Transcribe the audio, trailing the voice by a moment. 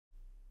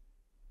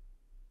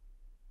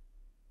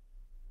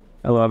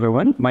Hello,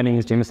 everyone. My name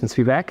is Jameson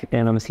Spivack,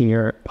 and I'm a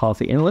senior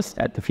policy analyst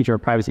at the Future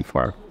of Privacy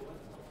Forum.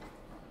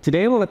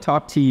 Today, I want to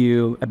talk to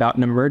you about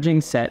an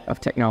emerging set of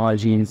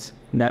technologies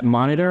that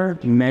monitor,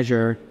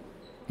 measure,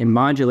 and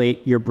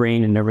modulate your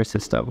brain and nervous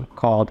system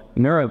called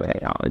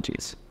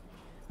Neurotechnologies.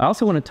 I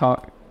also want to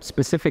talk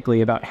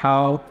specifically about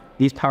how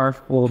these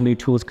powerful new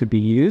tools could be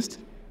used,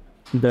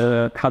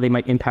 how they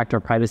might impact our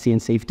privacy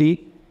and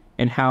safety,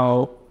 and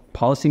how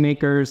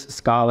policymakers,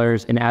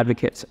 scholars, and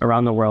advocates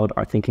around the world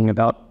are thinking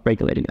about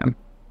regulating them.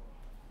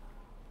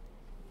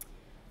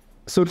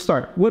 So to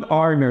start, what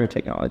are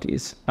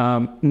neurotechnologies?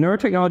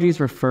 Neurotechnologies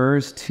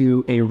refers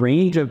to a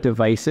range of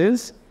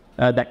devices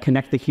that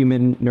connect the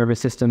human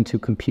nervous system to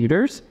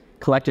computers,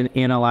 collect and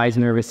analyze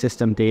nervous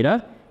system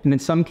data, and in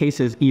some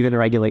cases even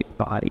regulate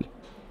the body.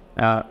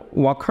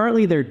 While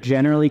currently they're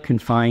generally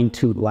confined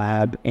to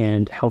lab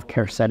and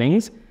healthcare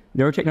settings,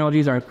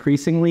 neurotechnologies are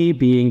increasingly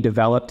being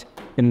developed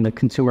in the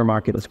consumer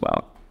market as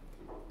well.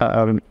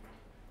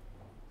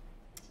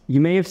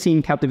 You may have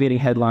seen captivating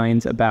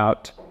headlines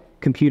about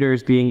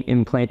computers being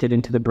implanted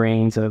into the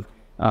brains of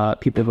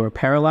people who are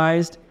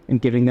paralyzed and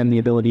giving them the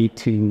ability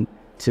to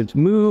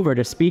move or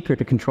to speak or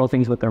to control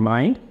things with their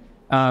mind.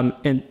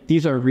 And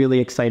these are really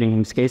exciting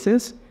use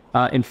cases.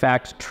 In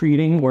fact,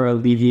 treating or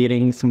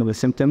alleviating some of the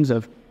symptoms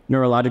of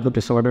neurological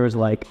disorders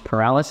like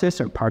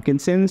paralysis or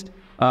Parkinson's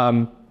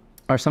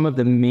are some of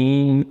the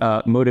main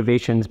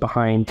motivations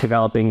behind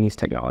developing these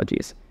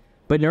technologies.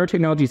 But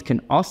neurotechnologies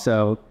can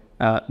also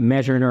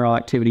measure neural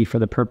activity for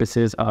the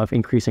purposes of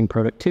increasing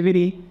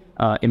productivity,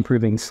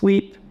 improving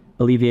sleep,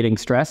 alleviating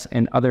stress,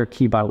 and other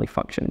key bodily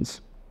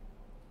functions.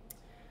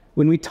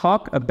 When we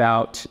talk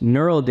about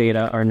neural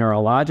data or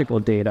neurological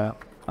data,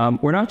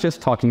 we're not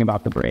just talking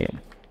about the brain.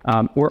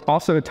 We're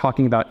also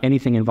talking about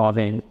anything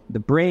involving the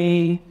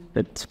brain,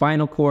 the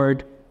spinal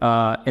cord,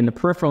 and the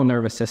peripheral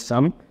nervous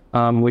system,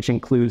 which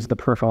includes the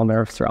peripheral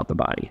nerves throughout the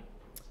body.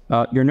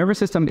 Your nervous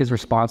system is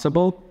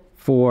responsible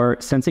for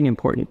sensing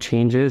important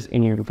changes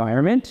in your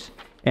environment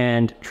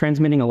and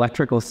transmitting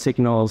electrical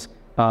signals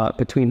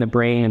between the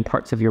brain and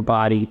parts of your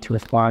body to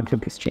respond to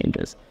these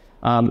changes.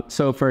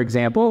 So for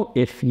example,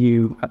 if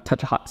you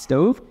touch a hot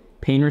stove,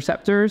 pain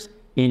receptors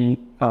in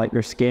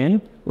your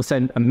skin will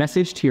send a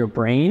message to your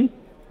brain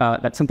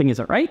that something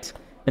isn't right,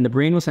 and the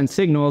brain will send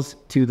signals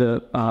to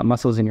the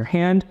muscles in your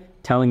hand,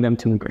 telling them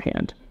to move your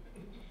hand.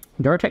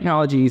 There are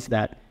technologies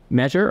that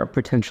measure or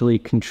potentially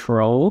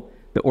control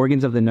the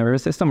organs of the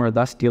nervous system, or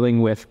thus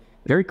dealing with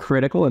very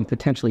critical and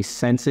potentially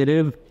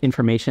sensitive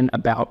information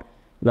about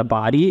the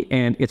body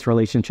and its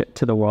relationship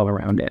to the world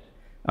around it.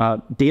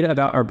 Data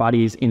about our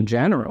bodies in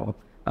general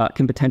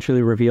can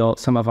potentially reveal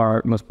some of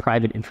our most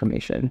private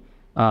information.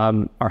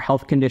 Our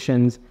health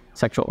conditions,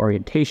 sexual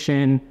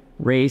orientation,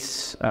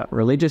 race,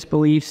 religious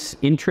beliefs,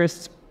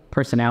 interests,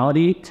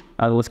 personality,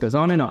 the list goes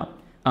on and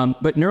on.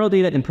 But neural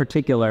data in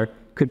particular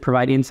could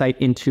provide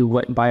insight into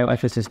what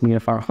bioethicist Nina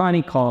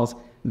Farahani calls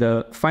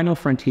the final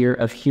frontier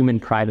of human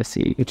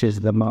privacy, which is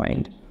the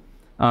mind.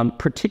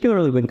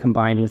 Particularly when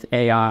combined with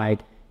AI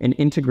and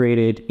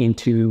integrated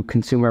into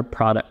consumer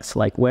products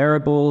like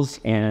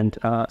wearables and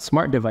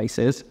smart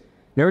devices,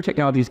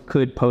 neurotechnologies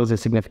could pose a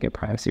significant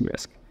privacy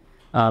risk.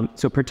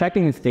 So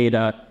protecting this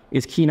data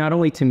is key not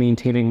only to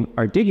maintaining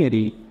our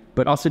dignity,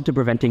 but also to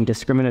preventing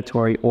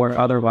discriminatory or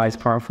otherwise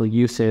harmful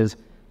uses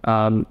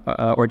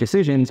or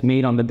decisions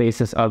made on the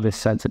basis of this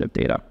sensitive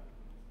data.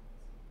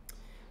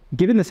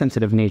 Given the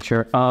sensitive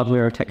nature of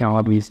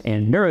neurotechnologies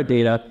and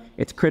neurodata,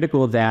 it's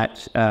critical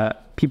that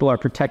people are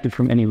protected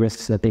from any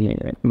risks that they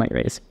might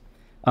raise.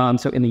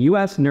 So in the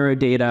US,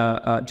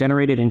 neurodata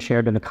generated and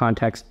shared in the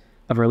context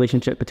of a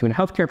relationship between a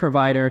healthcare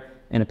provider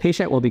and a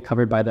patient will be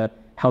covered by the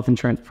Health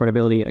Insurance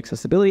Portability and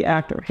Accessibility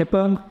Act, or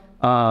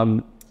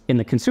HIPAA. In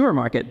the consumer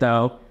market,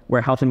 though,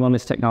 where health and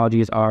wellness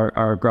technologies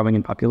are growing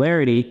in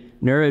popularity,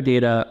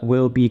 neurodata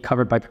will be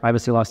covered by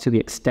privacy laws to the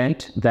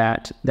extent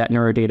that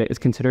neurodata is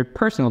considered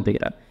personal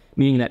data,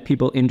 meaning that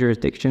people in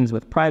jurisdictions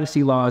with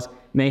privacy laws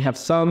may have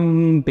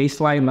some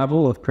baseline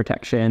level of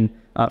protection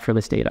for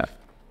this data.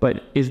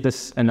 But is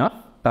this enough?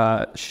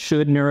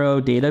 Should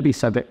neurodata be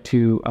subject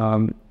to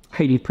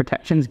heightened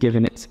protections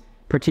given its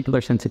particular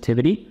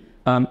sensitivity?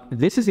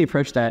 This is the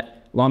approach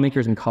that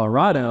lawmakers in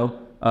Colorado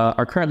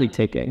are currently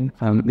taking.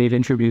 They've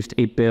introduced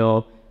a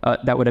bill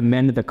that would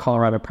amend the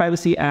Colorado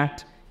Privacy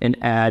Act and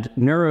add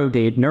neural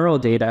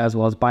data as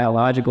well as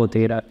biological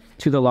data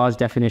to the law's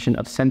definition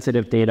of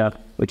sensitive data,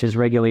 which is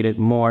regulated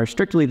more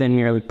strictly than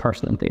merely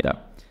personal data.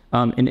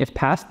 And if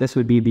passed, this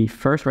would be the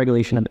first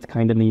regulation of its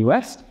kind in the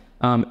US.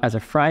 As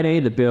of Friday,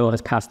 the bill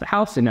has passed the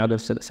House and now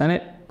goes to the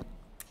Senate.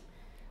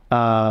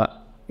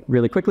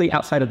 Really quickly,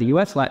 outside of the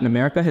US, Latin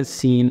America has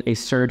seen a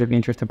surge of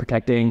interest in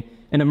protecting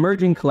an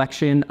emerging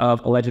collection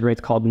of alleged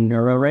rights called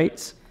neuro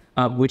rights,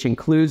 which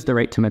includes the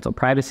right to mental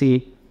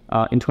privacy.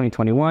 In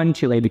 2021,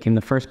 Chile became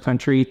the first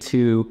country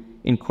to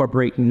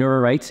incorporate neuro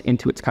rights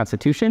into its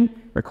constitution,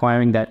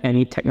 requiring that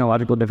any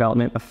technological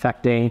development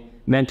affecting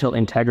mental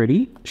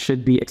integrity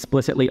should be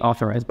explicitly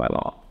authorized by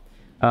law.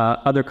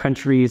 Other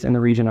countries in the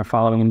region are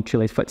following in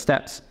Chile's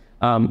footsteps,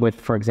 with,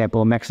 for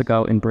example,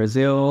 Mexico and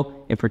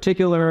Brazil in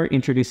particular,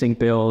 introducing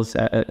bills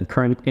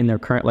in their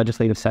current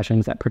legislative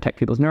sessions that protect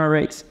people's neuro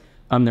rights.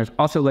 There's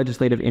also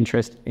legislative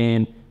interest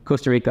in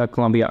Costa Rica,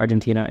 Colombia,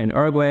 Argentina, and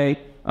Uruguay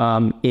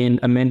in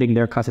amending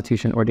their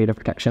constitution or data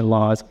protection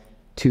laws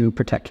to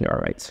protect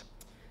neuro rights.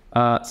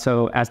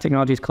 So as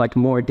technologies collect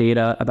more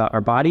data about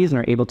our bodies and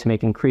are able to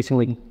make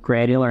increasingly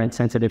granular and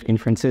sensitive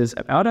inferences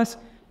about us,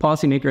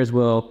 policymakers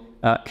will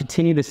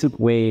continue to seek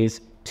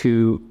ways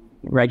to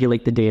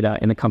regulate the data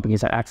in the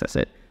companies that access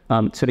it.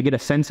 So to get a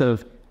sense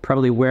of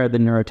probably where the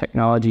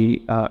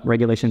neurotechnology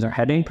regulations are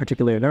heading,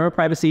 particularly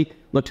neuroprivacy,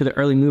 look to the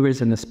early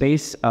movers in the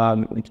space,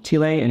 like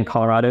Chile and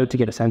Colorado, to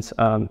get a sense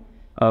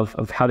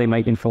of how they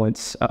might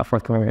influence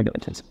forthcoming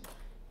regulations.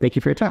 Thank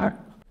you for your time.